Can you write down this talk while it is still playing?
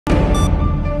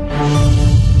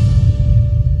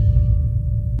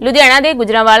ਲੁਧਿਆਣਾ ਦੇ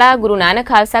ਗੁਜਰਾਂਵਾਲਾ ਗੁਰੂ ਨਾਨਕ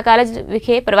ਖਾਲਸਾ ਕਾਲਜ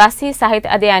ਵਿਖੇ ਪ੍ਰਵਾਸੀ ਸਾਹਿਤ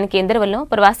ਅਧਿਐਨ ਕੇਂਦਰ ਵੱਲੋਂ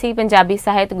ਪ੍ਰਵਾਸੀ ਪੰਜਾਬੀ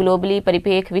ਸਾਹਿਤ ਗਲੋਬਲੀ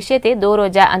ਪਰਿਪੇਖ ਵਿਸ਼ੇ ਤੇ 2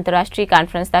 ਰੋਜ਼ਾ ਅੰਤਰਰਾਸ਼ਟਰੀ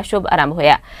ਕਾਨਫਰੰਸ ਦਾ ਸ਼ੁਭ ਆਰੰਭ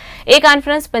ਹੋਇਆ। ਇਹ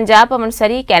ਕਾਨਫਰੰਸ ਪੰਜਾਬ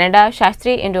ਅੰਮ੍ਰਿਤਸਰੀ, ਕੈਨੇਡਾ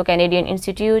ਸ਼ਾਸਤਰੀ Indo Canadian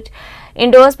institute,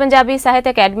 indoors Punjabi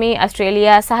साहित्य अकैडमी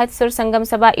आस्ट्रेलिया, साहित्य सुर संगम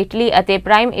सभा इटली और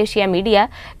प्राइम एशिया मीडिया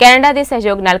कैनेडा के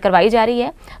सहयोग नाल करवाई जा रही है।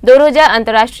 2 रोज़ा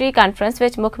अंतरराष्ट्रीय कानफ्रेंस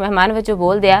विच मुख मेहमान वजों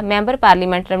बोलदिया मैंबर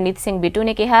पार्लीमेंट रवनीत सिंह बिट्टू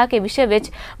ने कहा कि विश्व विच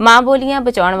मां बोलियां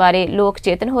बचाउण वाले लोग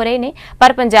चेतन हो रहे हैं,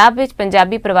 पर पंजाब विच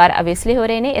पंजाबी परिवार अवेसले हो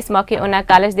रहे हैं। इस मौके उन्होंने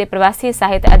कॉलेज के प्रवासी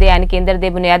साहित्य अध्ययन केंद्र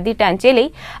के बुनियादी ढांचे लई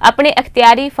अपने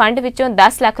अख्तियारी फंड विचों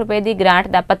 10 लाख रुपए की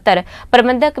ग्रांट का पत्र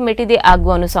प्रबंधक कमेटी के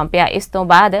आगुआं नूं सौंपिया। इस तों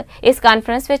बाद इस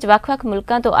कानफ्रेंस विच वख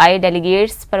मुल्कों तो आए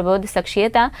डेलीगेट्स, प्रबुद्ध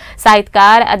शख्सियतां,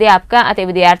 साहित्यकार, अध्यापकों और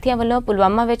विद्यार्थियों वालों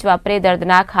पुलवामा विच वापरे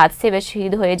दर्दनाक हादसे विच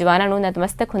शहीद होए जवानों नूं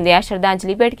नतमस्तक हुंदिआं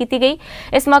श्रद्धांजलि भेंट की गई।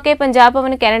 इस मौके पंजाब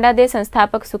भवन कैनेडा के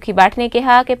संस्थापक सुखी बाट ने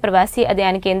कहा कि प्रवासी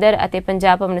अध्ययन केंद्र और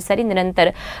पंजाब अमृतसरी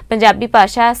निरंतर पंजाबी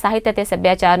भाषा, साहित्य और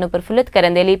सभ्याचार नूं प्रफुल्लित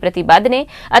करने के लिए प्रतिबद्ध ने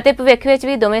और भविख विच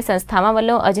भी दोवें संस्थावां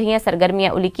वालों अजिहियां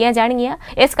सरगर्मियां उलीकियां जाणगीआं।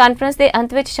 इस कानफ्रेंस के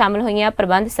अंत विच शामिल होईआं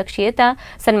प्रबंध शख्सियतां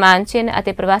सन्मान चिन्ह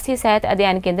और प्रवासी साहित्य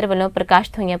अध्ययन केंद्र वालों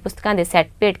प्रकाशित हुई पुस्तकों के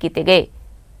सैट भेंट किए गए।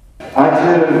 आज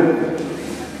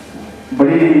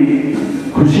बड़ी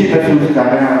खुशी महसूस कर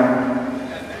रहे हैं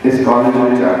इस कॉलेज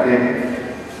में आके।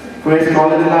 कोई इस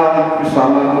कॉलेज का कुछ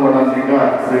सालों को बड़ा निका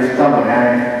रिश्ता बनया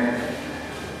है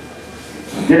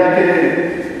जिहड़ा कि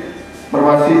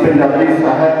प्रवासी पंजाबी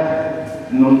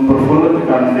साहित्य नूं प्रफुल्लित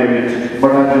करने में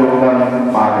बड़ा योगदान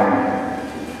पा रहे हैं।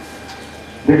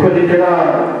 देखो जी, जिहड़ा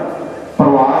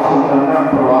प्रवास होता ना,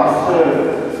 प्रवास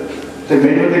तो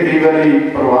मैनू तो कई बार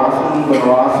प्रवास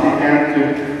बनवास ही कहने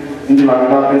इंज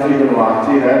लगता कि असं बनवास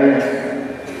ही रह रहे हैं।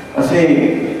 असी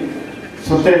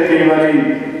सुते कई बार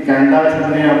कैनेडा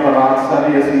छुट्टने हैं, पर रात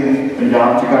सारी असी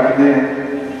पंजाब कटते हैं।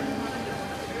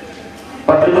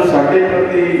 पर जो साढ़े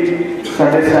प्रति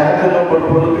साढ़े साहित्य को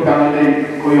प्रफुल्लित करने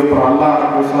कोई उपराला,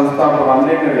 कोई संस्था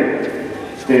उपराले करे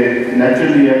तो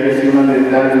नैचुरली है कि असं उन्होंने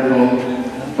दिल तो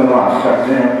धन्यवाद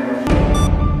करते हैं।